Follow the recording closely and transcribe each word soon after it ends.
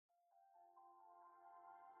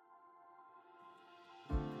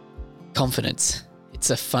Confidence.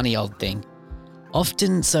 It's a funny old thing.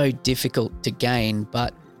 Often so difficult to gain,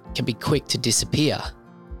 but can be quick to disappear.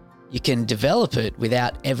 You can develop it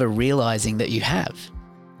without ever realizing that you have.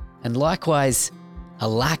 And likewise, a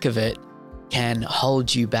lack of it can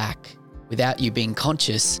hold you back without you being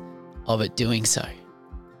conscious of it doing so.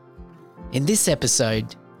 In this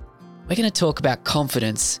episode, we're going to talk about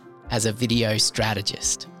confidence as a video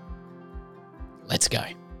strategist. Let's go.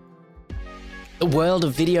 The world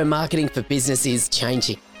of video marketing for business is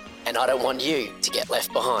changing, and I don't want you to get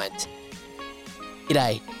left behind.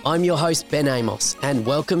 G'day, I'm your host Ben Amos, and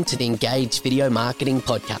welcome to the Engage Video Marketing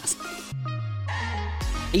Podcast.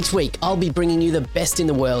 Each week, I'll be bringing you the best in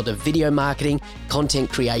the world of video marketing, content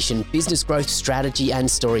creation, business growth strategy, and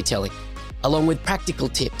storytelling, along with practical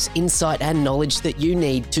tips, insight, and knowledge that you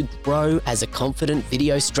need to grow as a confident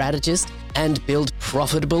video strategist and build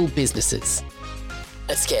profitable businesses.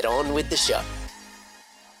 Let's get on with the show.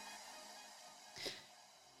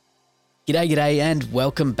 G'day, and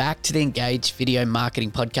welcome back to the Engage Video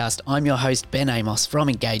Marketing Podcast. I'm your host, Ben Amos from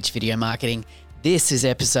Engage Video Marketing. This is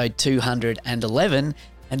episode 211,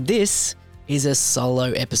 and this is a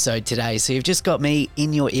solo episode today. So you've just got me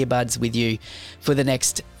in your earbuds with you for the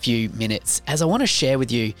next few minutes, as I want to share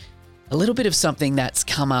with you a little bit of something that's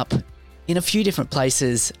come up in a few different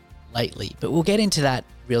places lately, but we'll get into that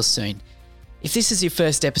real soon. If this is your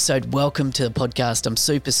first episode, welcome to the podcast. I'm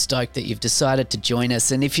super stoked that you've decided to join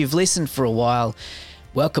us. And if you've listened for a while,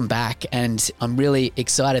 welcome back. And I'm really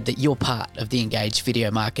excited that you're part of the Engage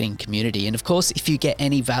Video Marketing community. And of course, if you get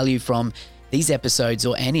any value from these episodes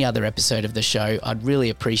or any other episode of the show, I'd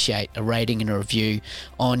really appreciate a rating and a review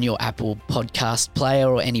on your Apple podcast player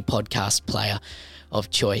or any podcast player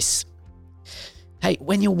of choice. Hey,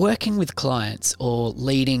 when you're working with clients or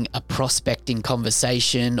leading a prospecting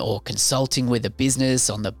conversation or consulting with a business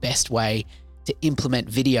on the best way to implement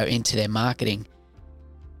video into their marketing,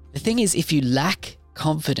 the thing is, if you lack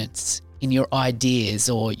confidence in your ideas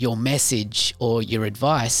or your message or your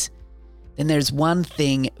advice, then there's one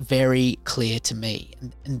thing very clear to me,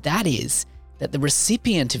 and that is that the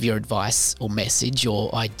recipient of your advice or message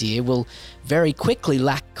or idea will very quickly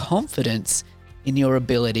lack confidence in your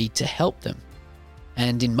ability to help them.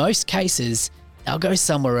 And in most cases, they'll go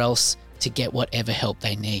somewhere else to get whatever help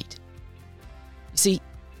they need. You see,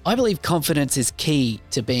 I believe confidence is key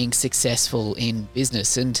to being successful in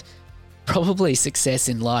business and probably success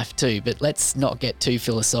in life too, but let's not get too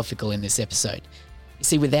philosophical in this episode. You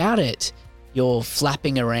see, without it, you're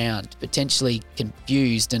flapping around, potentially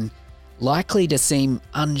confused and likely to seem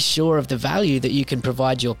unsure of the value that you can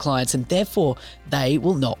provide your clients, and therefore they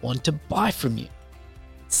will not want to buy from you.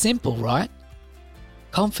 Simple, right?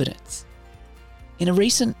 Confidence. In a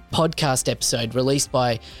recent podcast episode released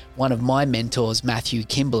by one of my mentors, Matthew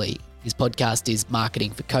Kimberley, his podcast is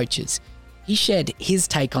Marketing for Coaches, he shared his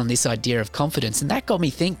take on this idea of confidence, and that got me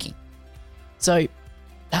thinking. So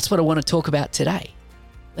that's what I want to talk about today.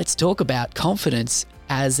 Let's talk about confidence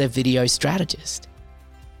as a video strategist.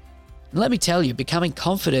 And let me tell you, becoming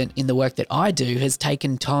confident in the work that I do has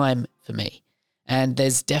taken time for me, and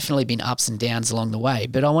there's definitely been ups and downs along the way,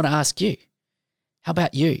 but I want to ask you, how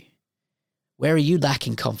about you? Where are you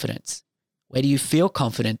lacking confidence? Where do you feel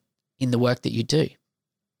confident in the work that you do?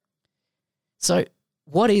 So,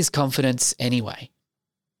 what is confidence anyway?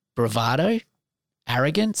 Bravado?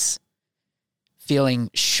 Arrogance?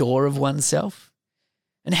 Feeling sure of oneself?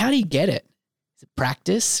 And how do you get it? Is it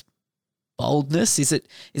practice? Boldness? Is it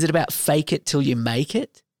about fake it till you make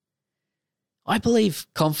it? I believe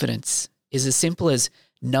confidence is as simple as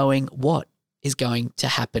knowing what is going to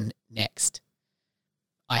happen next.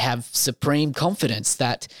 I have supreme confidence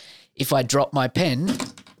that if I drop my pen,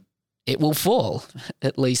 it will fall,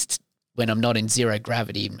 at least when I'm not in zero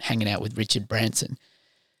gravity and hanging out with Richard Branson.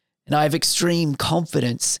 And I have extreme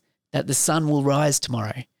confidence that the sun will rise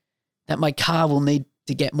tomorrow, that my car will need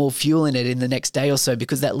to get more fuel in it in the next day or so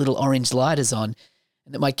because that little orange light is on,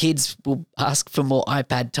 and that my kids will ask for more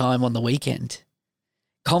iPad time on the weekend.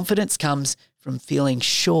 Confidence comes from feeling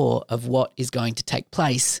sure of what is going to take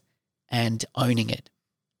place and owning it.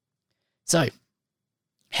 So,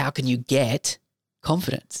 how can you get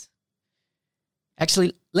confidence?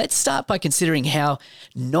 Actually, let's start by considering how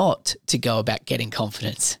not to go about getting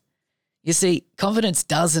confidence. You see, confidence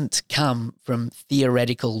doesn't come from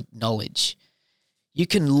theoretical knowledge. You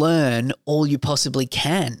can learn all you possibly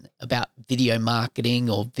can about video marketing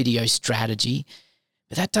or video strategy,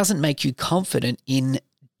 but that doesn't make you confident in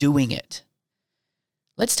doing it.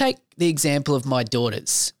 Let's take the example of my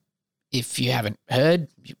daughters. If you haven't heard,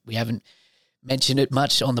 we haven't mentioned it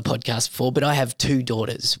much on the podcast before, but I have two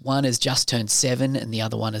daughters. One has just turned 7 and the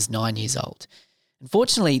other one is 9 years old.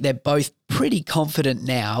 Unfortunately, they're both pretty confident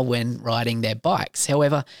now when riding their bikes.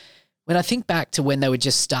 However, when I think back to when they were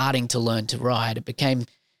just starting to learn to ride, it became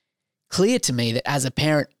clear to me that as a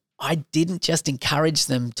parent, I didn't just encourage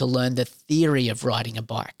them to learn the theory of riding a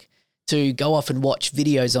bike, to go off and watch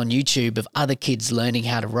videos on YouTube of other kids learning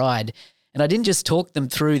how to ride. And I didn't just talk them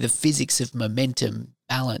through the physics of momentum,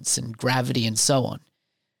 balance, and gravity and so on.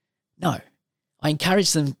 No, I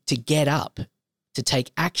encouraged them to get up, to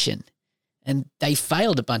take action. And they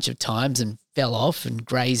failed a bunch of times and fell off and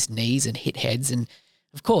grazed knees and hit heads. And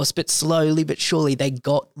of course, but slowly but surely, they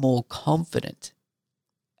got more confident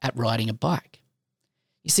at riding a bike.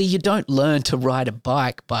 You see, you don't learn to ride a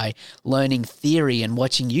bike by learning theory and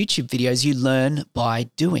watching YouTube videos. You learn by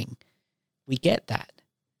doing. We get that.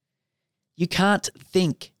 You can't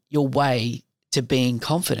think your way to being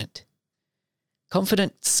confident.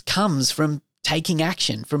 Confidence comes from taking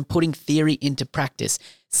action, from putting theory into practice,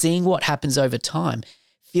 seeing what happens over time,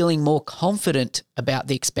 feeling more confident about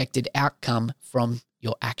the expected outcome from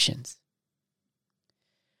your actions.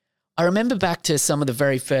 I remember back to some of the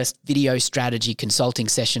very first video strategy consulting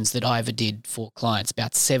sessions that I ever did for clients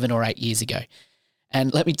about 7 or 8 years ago.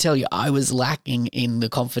 And let me tell you, I was lacking in the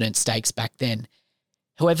confidence stakes back then.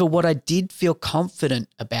 However, what I did feel confident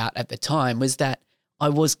about at the time was that I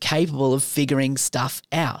was capable of figuring stuff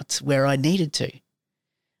out where I needed to.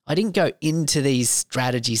 I didn't go into these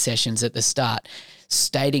strategy sessions at the start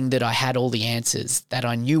stating that I had all the answers, that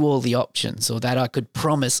I knew all the options, or that I could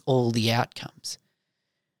promise all the outcomes.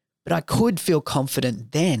 But I could feel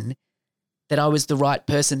confident then that I was the right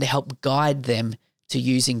person to help guide them to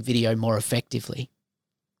using video more effectively.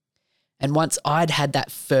 And once I'd had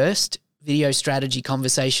that first video strategy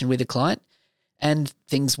conversation with a client, and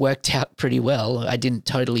things worked out pretty well, I didn't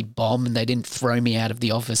totally bomb and they didn't throw me out of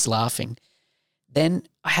the office laughing, then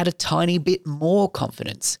I had a tiny bit more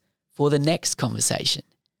confidence for the next conversation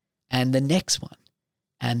and the next one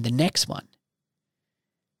and the next one.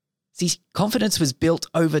 See, confidence was built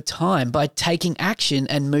over time by taking action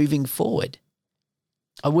and moving forward.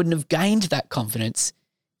 I wouldn't have gained that confidence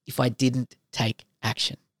if I didn't take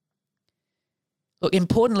action. Look,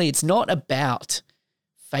 importantly, it's not about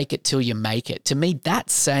fake it till you make it. To me, that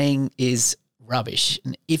saying is rubbish.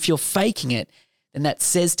 And if you're faking it, then that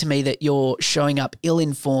says to me that you're showing up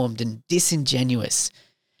ill-informed and disingenuous.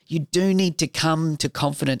 You do need to come to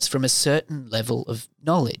confidence from a certain level of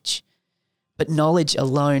knowledge. But knowledge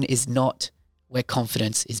alone is not where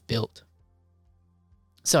confidence is built.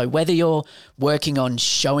 So whether you're working on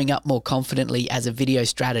showing up more confidently as a video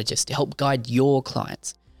strategist to help guide your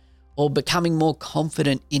clients, or becoming more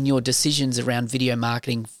confident in your decisions around video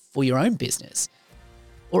marketing for your own business,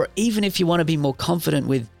 or even if you want to be more confident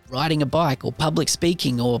with riding a bike or public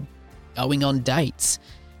speaking or going on dates,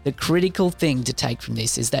 the critical thing to take from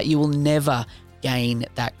this is that you will never gain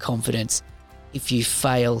that confidence if you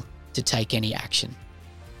fail to take any action.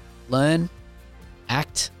 Learn,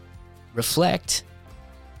 act, reflect,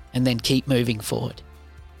 and then keep moving forward.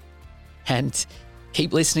 And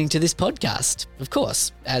keep listening to this podcast, of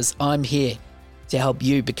course, as I'm here to help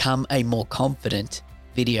you become a more confident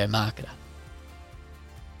video marketer.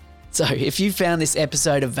 So if you found this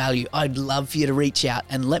episode of value, I'd love for you to reach out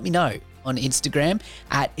and let me know on Instagram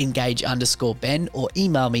at engage_Ben or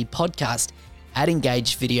email me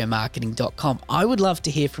podcast@engagevideomarketing.com. I would love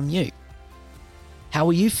to hear from you. How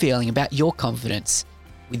are you feeling about your confidence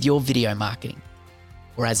with your video marketing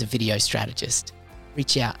or as a video strategist?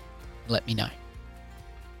 Reach out and let me know.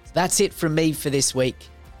 So that's it from me for this week.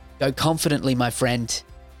 Go confidently, my friend.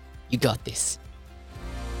 You got this.